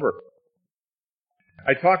months sober.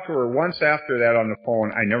 I talked to her once after that on the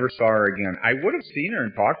phone. I never saw her again. I would have seen her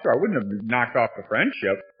and talked to her. I wouldn't have knocked off the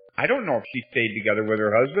friendship. I don't know if she stayed together with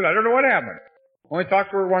her husband. I don't know what happened. Only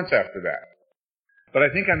talked to her once after that. But I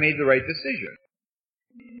think I made the right decision.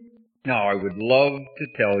 Now, I would love to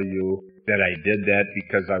tell you that I did that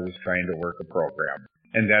because I was trying to work a program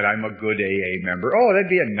and that I'm a good AA member. Oh, that'd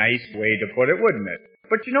be a nice way to put it, wouldn't it?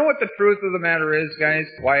 But you know what the truth of the matter is, guys?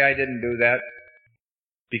 Why I didn't do that?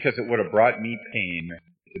 Because it would have brought me pain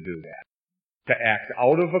to do that. To act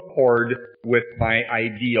out of accord with my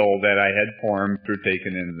ideal that I had formed through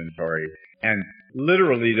taking inventory. And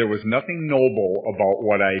literally, there was nothing noble about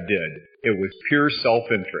what I did. It was pure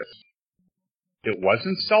self-interest. It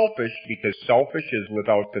wasn't selfish because selfish is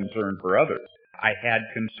without concern for others. I had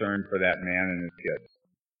concern for that man and his kids.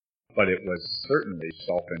 But it was certainly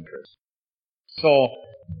self-interest. So,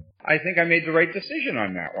 I think I made the right decision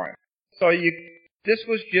on that one. So this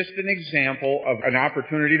was just an example of an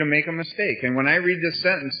opportunity to make a mistake. And when I read this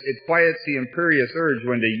sentence, it quiets the imperious urge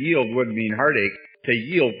when to yield would mean heartache. To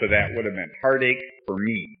yield to that would have meant heartache for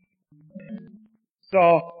me.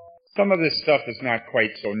 So, some of this stuff is not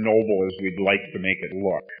quite so noble as we'd like to make it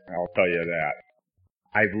look. I'll tell you that.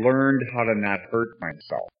 I've learned how to not hurt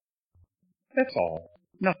myself. That's all.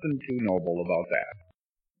 Nothing too noble about that.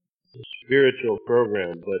 It's a spiritual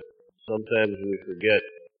program, but sometimes we forget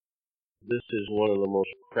this is one of the most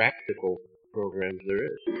practical programs there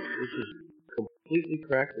is. This is completely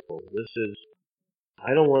practical. This is,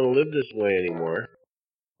 I don't want to live this way anymore.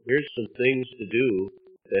 Here's some things to do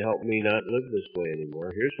to help me not live this way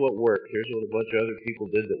anymore. Here's what worked. Here's what a bunch of other people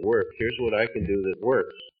did that worked. Here's what I can do that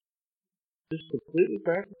works. It's completely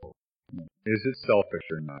practical. Is it selfish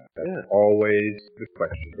or not? That's Yeah. always the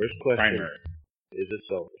question. First question. Primary. Is it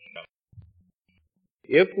selfish?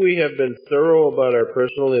 If we have been thorough about our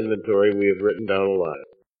personal inventory, we have written down a lot.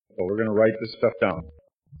 So we're going to write this stuff down.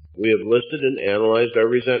 We have listed and analyzed our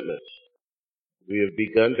resentments. We have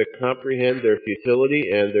begun to comprehend their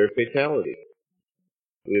futility and their fatality.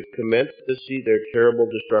 We have commenced to see their terrible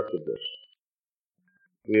destructiveness.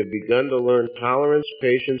 We have begun to learn tolerance,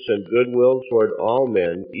 patience, and goodwill toward all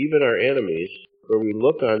men, even our enemies, for we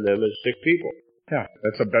look on them as sick people. Yeah,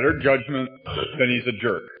 that's a better judgment than he's a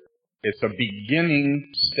jerk. It's a beginning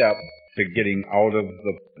step to getting out of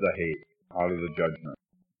the hate, out of the judgment.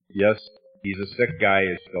 Yes, he's a sick guy,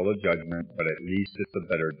 is still a judgment, but at least it's a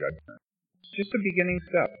better judgment. It's just a beginning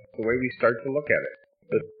step, the way we start to look at it.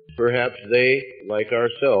 But perhaps they, like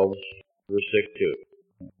ourselves, were sick too.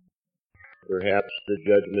 Perhaps the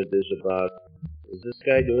judgment is about, is this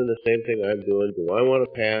guy doing the same thing I'm doing? Do I want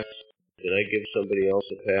to pass? Can I give somebody else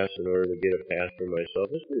a pass in order to get a pass for myself?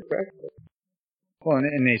 It's pretty practical. Well,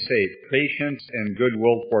 and they say patience and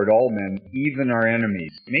goodwill toward all men, even our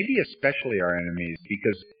enemies. Maybe especially our enemies,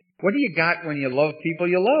 because what do you got when you love people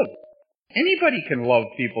you love? Anybody can love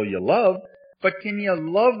people you love, but can you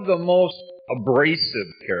love the most abrasive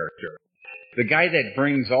character? The guy that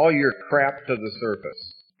brings all your crap to the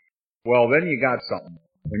surface. Well, then you got something.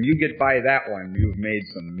 When you get by that one, you've made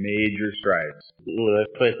some major strides. When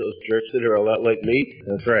I find those jerks that are a lot like me.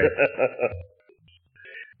 That's right.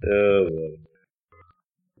 Oh, Lord.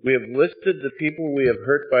 We have listed the people we have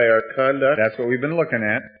hurt by our conduct. That's what we've been looking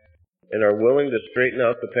at. And are willing to straighten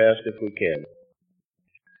out the past if we can.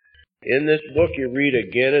 In this book you read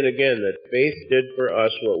again and again that faith did for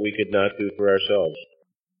us what we could not do for ourselves.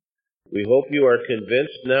 We hope you are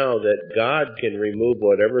convinced now that God can remove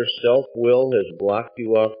whatever self-will has blocked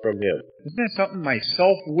you off from Him. Isn't that something? My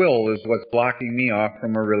self-will is what's blocking me off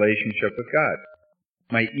from a relationship with God.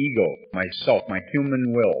 My ego, myself, my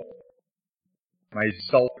human will, my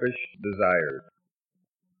selfish desires.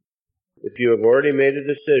 If you have already made a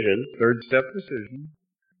decision, Third step decision.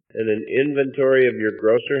 and an inventory of your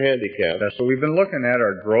grosser handicaps, That's what we've been looking at,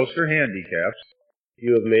 our grosser handicaps.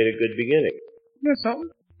 you have made a good beginning. Isn't that something?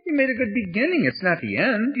 You made a good beginning. It's not the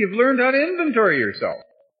end. You've learned how to inventory yourself.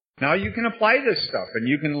 Now you can apply this stuff, and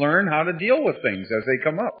you can learn how to deal with things as they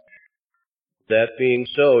come up. That being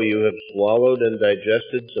so, you have swallowed and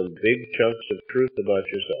digested some big chunks of truth about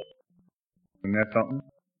yourself. Isn't that something?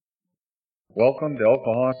 Welcome to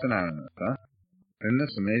Alcoholics Anonymous, huh? Isn't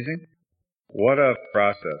this amazing? What a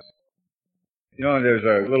process. You know, there's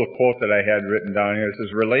a little quote that I had written down here. It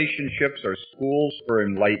says, relationships are schools for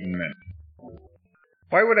enlightenment.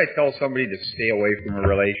 Why would I tell somebody to stay away from a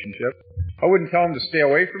relationship? I wouldn't tell them to stay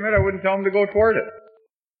away from it. I wouldn't tell them to go toward it.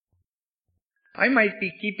 I might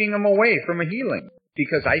be keeping them away from a healing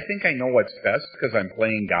because I think I know what's best because I'm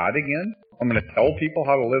playing God again. I'm going to tell people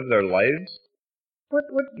how to live their lives. What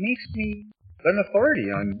makes me an authority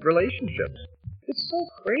on relationships? It's so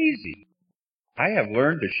crazy. I have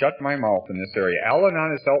learned to shut my mouth in this area.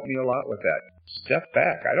 Al-Anon has helped me a lot with that. Step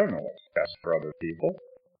back. I don't know what's best for other people.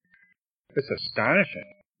 It's astonishing.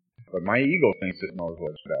 But my ego thinks it knows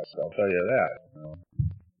what's best. I'll tell you that.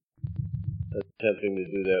 It's tempting to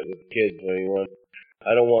do that with kids.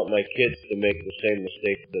 I don't want my kids to make the same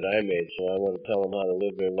mistakes that I made, so I want to tell them how to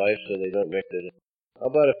live their life so they don't make the... How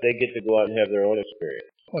about if they get to go out and have their own experience?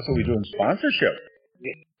 Well, that's what we do in sponsorship.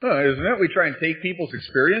 Isn't it? We try and take people's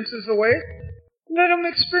experiences away. Let them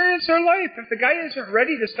experience their life. If the guy isn't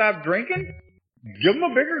ready to stop drinking, give him a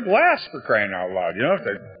bigger glass, for crying out loud.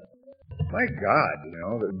 My God,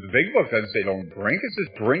 the big book doesn't say don't drink. It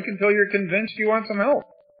says drink until you're convinced you want some help.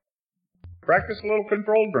 Practice a little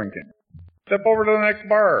controlled drinking. Step over to the next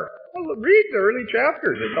bar. Well, read the early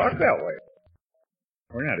chapters. They talk that way.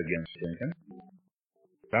 We're not against drinking.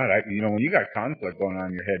 God, when you got conflict going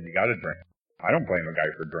on in your head, you got to drink. I don't blame a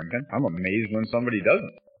guy for drinking. I'm amazed when somebody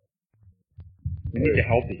doesn't. We need to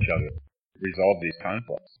help each other resolve these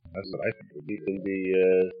conflicts. That's what I think. You can be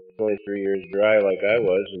 23 years dry like I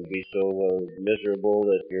was and be so miserable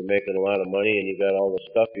that you're making a lot of money and you got all the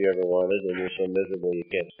stuff you ever wanted and you're so miserable you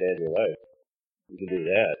can't stand your life. You can do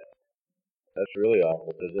that. That's really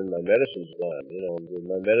awful because then my medicine's gone.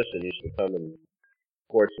 My medicine used to come in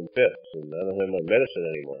quarts and fifths, and I don't have my medicine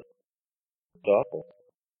anymore. It's awful.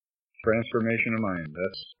 Transformation of mind.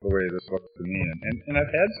 That's the way this looks to me. And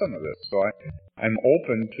I've had some of this, so I'm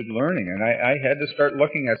open to learning. And I had to start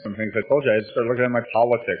looking at some things. I told you, I had to start looking at my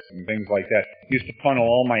politics and things like that. I used to funnel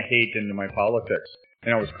all my hate into my politics.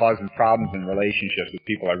 And I was causing problems in relationships with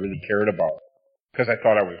people I really cared about. Because I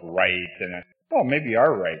thought I was right. And maybe you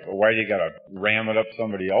are right, but why do you gotta ram it up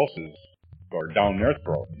somebody else's or down their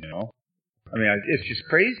throat, it's just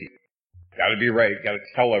crazy. Gotta be right, gotta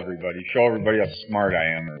tell everybody, show everybody how smart I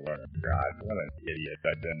am or whatever. God, what an idiot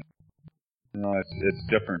I've been. It's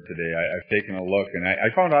different today. I've taken a look and I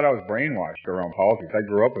found out I was brainwashed around politics. I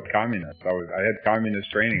grew up with communists. I had communist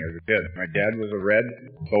training as a kid. My dad was a Red,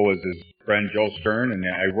 so was his friend Joe Stern, and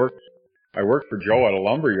I worked for Joe at a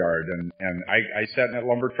lumber yard, and I sat in that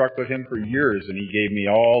lumber truck with him for years, and he gave me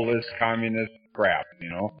all this communist crap,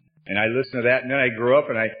 And I listened to that, and then I grew up,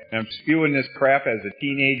 and I'm spewing this crap as a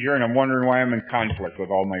teenager, and I'm wondering why I'm in conflict with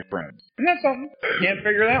all my friends. And that's something. Can't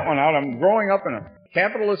figure that one out. I'm growing up in a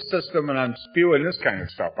capitalist system, and I'm spewing this kind of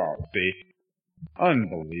stuff out, see?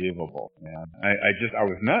 Unbelievable, man. I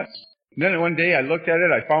was nuts. And then one day I looked at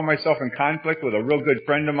it, I found myself in conflict with a real good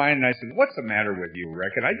friend of mine, and I said, what's the matter with you,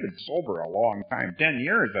 Rick? And I'd been sober a long time, 10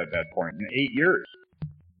 years at that point, 8 years.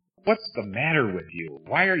 What's the matter with you?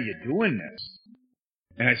 Why are you doing this?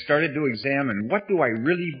 And I started to examine, what do I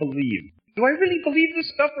really believe? Do I really believe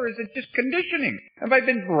this stuff, or is it just conditioning? Have I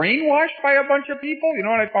been brainwashed by a bunch of people? You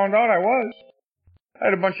know what I found out I was? I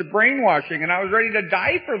had a bunch of brainwashing, and I was ready to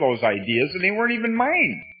die for those ideas, and they weren't even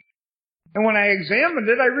mine. And when I examined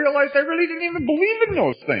it, I realized I really didn't even believe in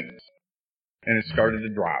those things. And it started to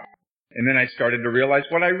drop. And then I started to realize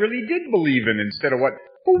what I really did believe in instead of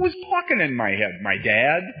who was talking in my head? My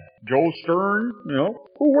dad? Joe Stern?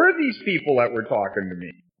 Who were these people that were talking to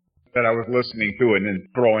me? That I was listening to and then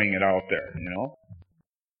throwing it out there,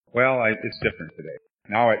 Well, it's different today.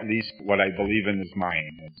 Now at least what I believe in is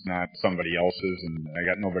mine. It's not somebody else's, and I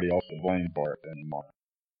got nobody else to blame for it anymore.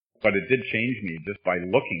 But it did change me just by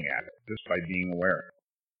looking at it, just by being aware.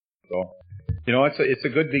 So, it's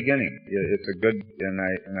a good beginning. It's a good, and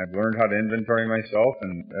I've learned how to inventory myself,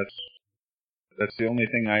 and that's the only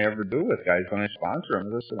thing I ever do with guys when I sponsor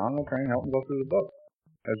them. Is I'm going to try and help them go through the book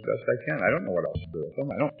as best I can. I don't know what else to do with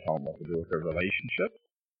them. I don't tell them what to do with their relationships.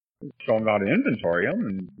 I show them how to inventory them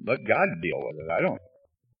and let God deal with it. I don't.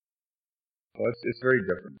 So it's very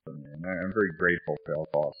different for me, and I'm very grateful for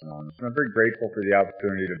Alcoholics Anonymous. And I'm very grateful for the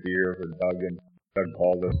opportunity to be here with Doug, and Doug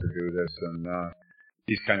called us to do this, and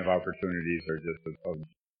these kind of opportunities are just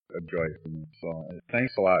a joy for me. So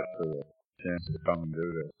thanks a lot for the chance to come and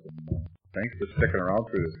do this, and thanks for sticking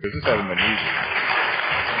around through this, because this hasn't been easy.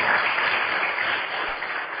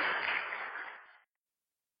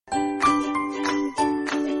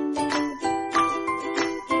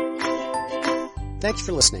 Thanks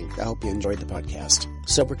for listening. I hope you enjoyed the podcast.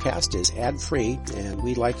 Sobercast is ad-free, and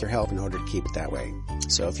we'd like your help in order to keep it that way.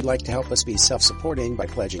 So if you'd like to help us be self-supporting by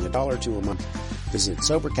pledging $1 or $2 a month, visit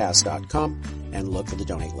Sobercast.com and look for the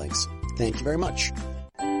donate links. Thank you very much.